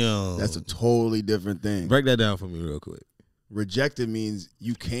 Damn. That's a totally different thing. Break that down for me real quick. Rejected means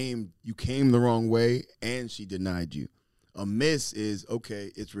you came the wrong way and she denied you. A miss is,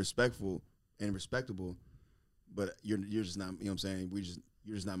 okay, it's respectful and respectable, but you're just not, you know what I'm saying?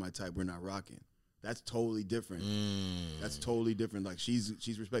 You're just not my type. We're not rocking. That's totally different. That's totally different. Like she's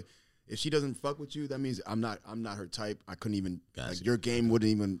respect. If she doesn't fuck with you, that means I'm not her type. I couldn't even like your game wouldn't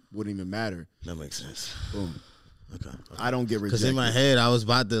even matter. That makes sense. Boom. Okay. I don't get rejected. Because in my head I was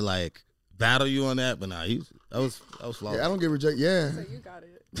about to like battle you on that, but nah, I was flawless. Yeah, I don't get rejected. Yeah. So you got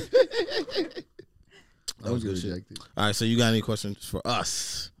it. I don't get rejected. All right, so you got any questions for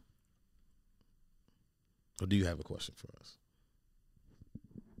us? Or do you have a question for us?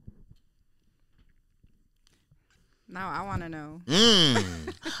 Now I want to know.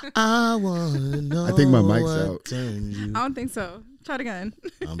 I want to know. I think my mic's out. I don't think so. Try it again.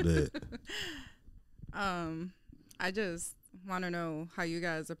 I'm dead. I just want to know how you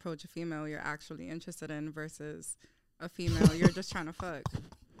guys approach a female you're actually interested in versus a female you're just trying to fuck.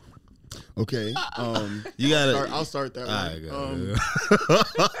 Okay. You gotta. I'll start that way.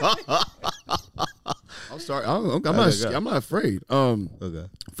 I'll start. I'm not afraid. Okay.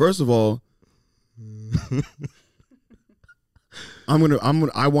 First of all, I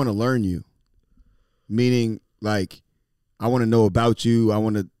want to learn you. Meaning, like, I want to know about you. I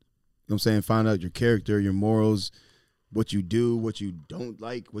want to, you know what I'm saying, find out your character, your morals, what you do, what you don't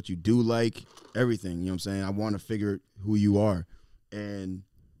like, what you do like, everything. You know what I'm saying? I want to figure who you are. And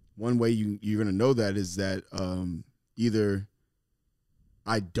one way you're going to know that is that either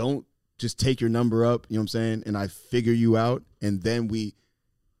I don't just take your number up, you know what I'm saying, and I figure you out, and then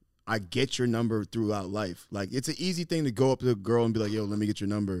I get your number throughout life. Like, it's an easy thing to go up to a girl and be like, yo, let me get your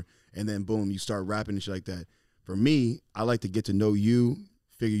number, and then boom, you start rapping and shit like that. For me, I like to get to know you,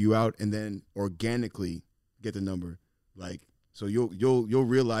 figure you out, and then organically get the number. Like, so you'll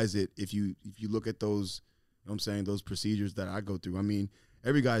realize it if you look at those, you know what I'm saying, those procedures that I go through. I mean,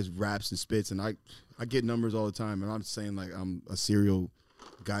 every guy's raps and spits, and I get numbers all the time, and I'm saying like I'm a serial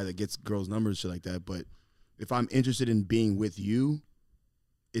guy that gets girls' numbers, shit like that. But if I'm interested in being with you,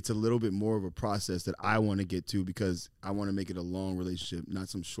 it's a little bit more of a process that I want to get to because I want to make it a long relationship, not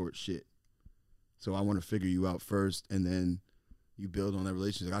some short shit. So I want to figure you out first, and then you build on that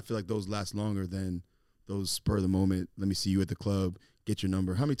relationship. I feel like those last longer than those spur of the moment. Let me see you at the club, get your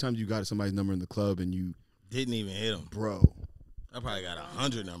number. How many times you got somebody's number in the club and you didn't even hit them, bro? I probably got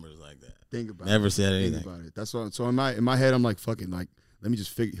 100 numbers like that. Think about Never it. said anything. Think about it. That's what. So in my head, I'm like, fucking, like, let me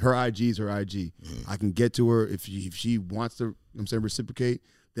just figure. Her IG is her IG. I can get to her if she wants to. You know what I'm saying, reciprocate.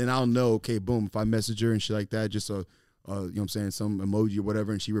 Then I'll know. Okay, boom. If I message her and shit like that, just you know what I'm saying, some emoji or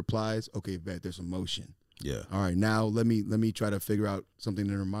whatever, and she replies, okay, bet there's some motion. Yeah. All right, now let me try to figure out something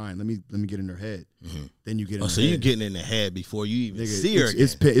in her mind. Let me get in her head. Then you get in her so head. you're getting in the head before you even see her.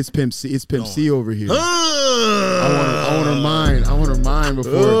 It's Pimp C. It's Pimp C over here. I want her mind. I want her mind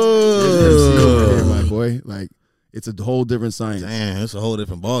before it's Pimp C over here, my boy. Like, It's a whole different science. Damn, it's a whole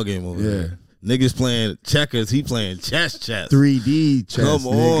different ball game over there. Niggas playing checkers, he playing chess. 3D chess. Come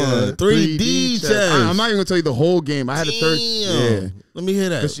on, nigga. 3D chess. I'm not even gonna tell you the whole game. I had a third. Yeah, let me hear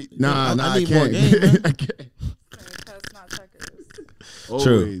that. I need can't. more game. I can't. Chess, not checkers. Always.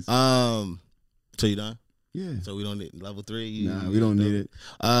 True. So you done? Yeah. So we don't need level 3. We don't need it.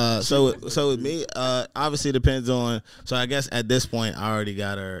 So with me, obviously it depends on. So I guess at this point I already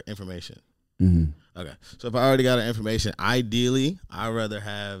got her information. Mm-hmm. Okay. So if I already got her information, ideally I'd rather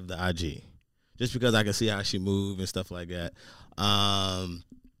have the IG, just because I can see how she move and stuff like that.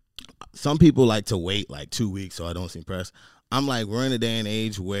 Some people like to wait like 2 weeks so I don't seem pressed. I'm like, we're in a day and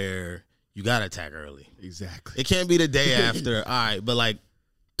age where you gotta attack early. Exactly. It can't be the day after. All right, but like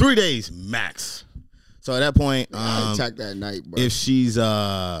 3 days max. So at that point, attack that night, bro. if she's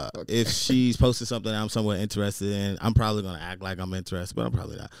posting something I'm somewhat interested in, I'm probably gonna act like I'm interested, but I'm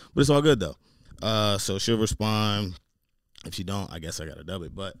probably not. But it's all good though. So she'll respond. If she don't, I guess I gotta dub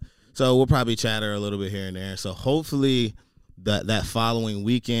it. But so we'll probably chatter a little bit here and there. So hopefully that following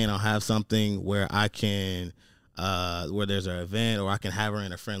weekend I'll have something where I can where there's an event, or I can have her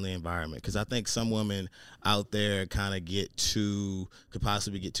in a friendly environment. Because I think some women out there kind of could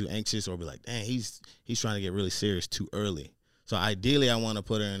possibly get too anxious, or be like, dang, he's trying to get really serious too early. So ideally I want to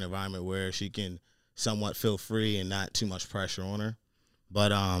put her in an environment where she can somewhat feel free and not too much pressure on her.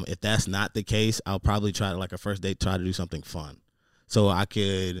 But if that's not the case, I'll probably try to, like a first date, try to do something fun, so I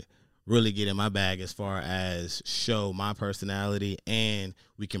could really get in my bag as far as show my personality, and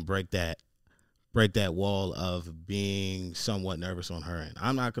we can break that wall of being somewhat nervous on her end.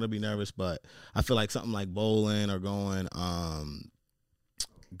 I'm not gonna be nervous, but I feel like something like bowling or going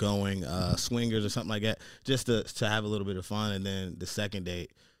swingers or something like that, just to have a little bit of fun, and then the second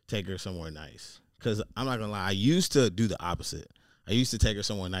date, take her somewhere nice. Because I'm not gonna lie, I used to do the opposite. I used to take her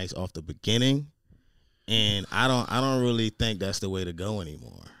somewhere nice off the beginning, and I don't really think that's the way to go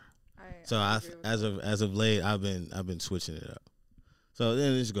anymore. As of late, I've been switching it up. So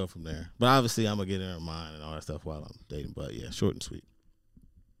then just go from there. But obviously, I'm gonna get in her mind and all that stuff while I'm dating. But yeah, short and sweet.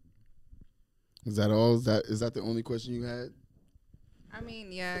 Is that all? Is that the only question you had? I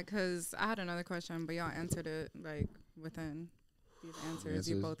mean, yeah, because I had another question, but y'all answered it like within these answers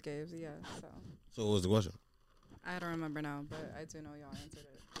you both gave. Yeah. So what was the question? I don't remember now, but I do know y'all answered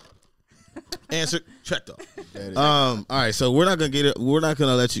it. Answer checked off. All right, so we're not gonna get it. We're not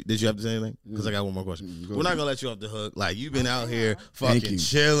gonna let you. Did you have to say anything? Because I got one more question. We're not gonna let you off the hook. Like, you've been out here fucking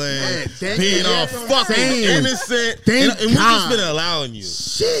chilling, being all fucking innocent, and we just been allowing you.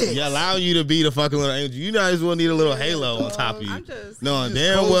 Shit, allowing you to be the fucking little angel. You guys will need a little halo on top of you. No,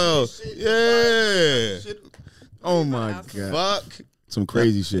 damn well, yeah. Oh my god, fuck some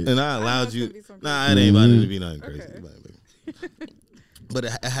crazy shit. And I allowed you. Nah, it ain't about to be nothing crazy. But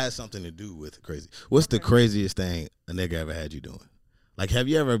it has something to do with crazy. What's the craziest thing a nigga ever had you doing? Like, have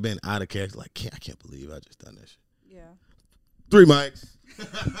you ever been out of character? Like, I can't believe I just done that shit. Yeah. 3 mics.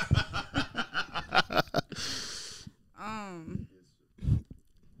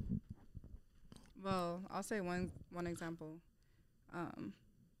 Well, I'll say one example.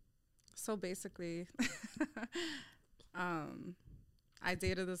 So basically, I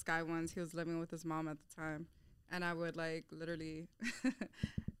dated this guy once. He was living with his mom at the time. And I would, like, literally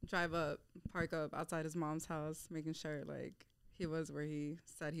park up outside his mom's house, making sure, like, he was where he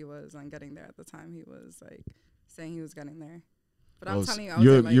said he was, and getting there at the time he was, like, saying he was getting there. But I'm telling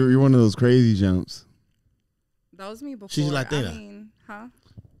you, you're one of those crazy jumps. That was me before. She's Latina. I mean, huh?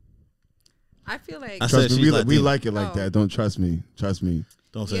 I feel like... Trust me, we like it like that. Don't trust me. Trust me.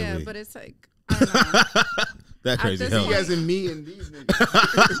 Don't say yeah, we. But it's like, I don't know. That crazy hell. You guys and me and these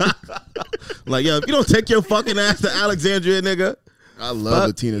niggas. Like, yo, if you don't take your fucking ass to Alexandria, nigga. I love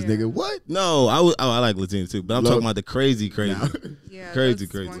Latinas, nigga. What? No, I like Latinas too, but I'm talking about the crazy. Yeah, crazy.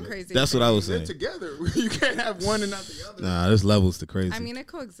 That's what I was saying. They're together. You can't have one and not the other. Nah, there's levels to crazy. I mean, it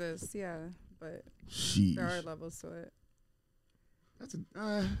coexists, yeah, but there are levels to it. That's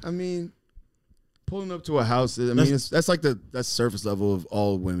I mean, pulling up to a house. I mean, that's like that's surface level of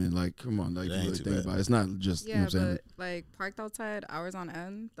all women. Like, come on, like, really think about it. It's not just yeah, you know what I'm saying? But like parked outside hours on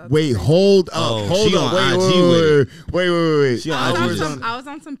end. Wait, hold up, hold up, wait. I was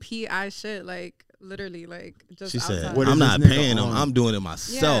on some PI shit, like literally, like just. She said, outside. "I'm not paying them. I'm doing it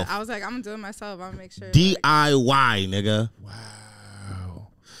myself." Yeah, I was like, I'm gonna do it myself. I'm gonna make sure. DIY, nigga. Wow.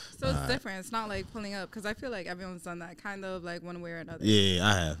 So it's different. It's not like pulling up, because I feel like everyone's done that kind of like one way or another. Yeah,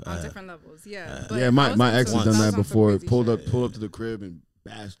 I have. On different levels. Yeah. Yeah, my ex has done that before. Pulled up to the crib and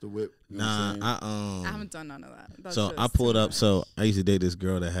bashed the whip. You know nah, I haven't done none of that. That's so I pulled up. So I used to date this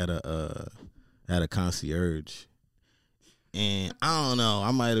girl that had a concierge, and I don't know.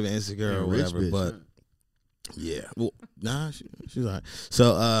 I might have been insecure or whatever, but Yeah. Well, nah, she's all right.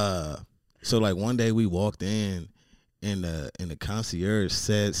 So like one day we walked in and the concierge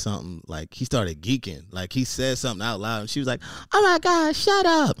said something, like he started geeking. Like he said something out loud and she was like, "Oh my God, shut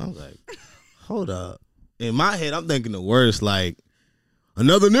up." I was like, hold up. In my head, I'm thinking the worst, like,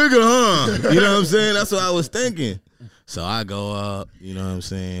 another nigga, huh? You know what I'm saying? That's what I was thinking. So I go up, you know what I'm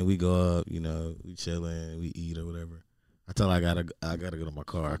saying? We go up, you know, we chilling, we eat or whatever. I tell her I gotta go to my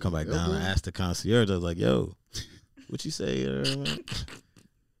car. I come back down. I asked the concierge. I was like, "Yo, what you say?"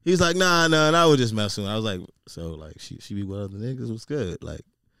 He's like, "Nah, I was just messing." I was like, "So like, she be with other niggas? What's good?" Like,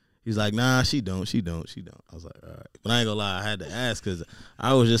 he's like, "Nah, she don't." I was like, "All right," but I ain't gonna lie. I had to ask because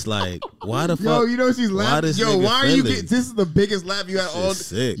I was just like, "Why the fuck?" Yo, you know she's laughing. Yo, why are you getting? This is the biggest laugh you had all.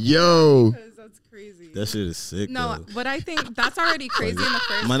 Sick. Yo. That's crazy. That shit is sick. No, though. but I think that's already crazy in the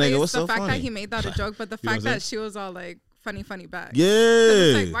first My nigga, place. what's The so fact funny? that he made that a joke, but the You know fact what I'm that she was all like funny back. Yeah.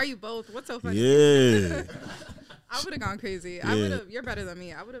 It's like, why are you both? What's so funny? Yeah. I would have gone crazy. Yeah. I would have. You're better than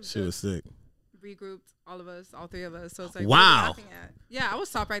me. I would have. She was sick. Regrouped all of us, all three of us. So it's like, Wow. what are you laughing at? Yeah, I would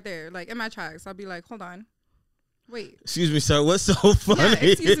stop right there, like in my tracks. I'll be like, hold on, wait. Excuse me, sir. What's so funny? Yeah,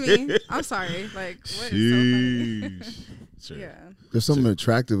 excuse me. I'm sorry. Like, what is so funny? Yeah. There's something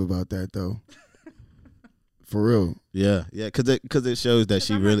attractive about that, though. For real. Yeah, because it shows that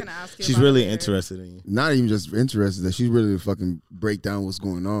she's really interested in you. Not even just interested, that she's really to fucking break down what's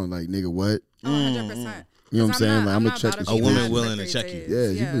going on. Like, nigga, what? Oh, 100%. You know what I'm saying? Like, I'm gonna check the A woman willing to check you. Yeah,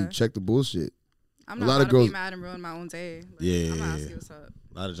 you can check the bullshit. I'm not about to be mad and ruin my own day. Like, Yeah. I'm gonna ask you what's up.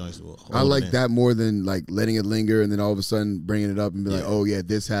 A lot of joints will hold I like it that more than like letting it linger and then all of a sudden bringing it up and be like, Yeah. oh yeah,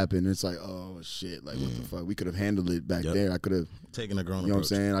 this happened. It's like, oh shit, like what the fuck? We could have handled it back there. I could have taking a grown You know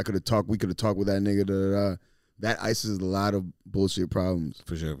approach. what I'm saying? I could have talked. We could have talked with that nigga. Da, da, da. That ices a lot of bullshit problems.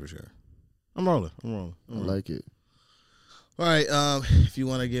 For sure. I'm rolling. I like it. All right. If you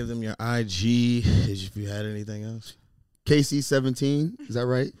want to give them your IG, if you had anything else, KC17, is that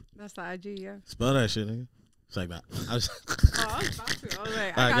right? That's the IG, yeah. spell that shit, nigga. It's like that. Oh, I was about to. I was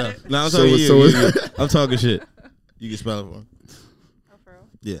like, I got it. No, I'm So- talking so- you. I'm talking shit. You can spell it for him. Oh, for real?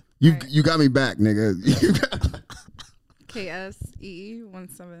 Yeah. You got me back, nigga.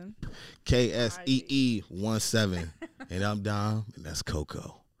 KSEE17. KSEE17. And I'm Dom, and that's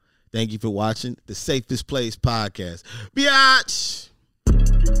Coco. Thank you for watching the Safest Place podcast. Biatch!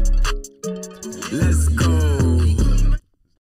 Let's go.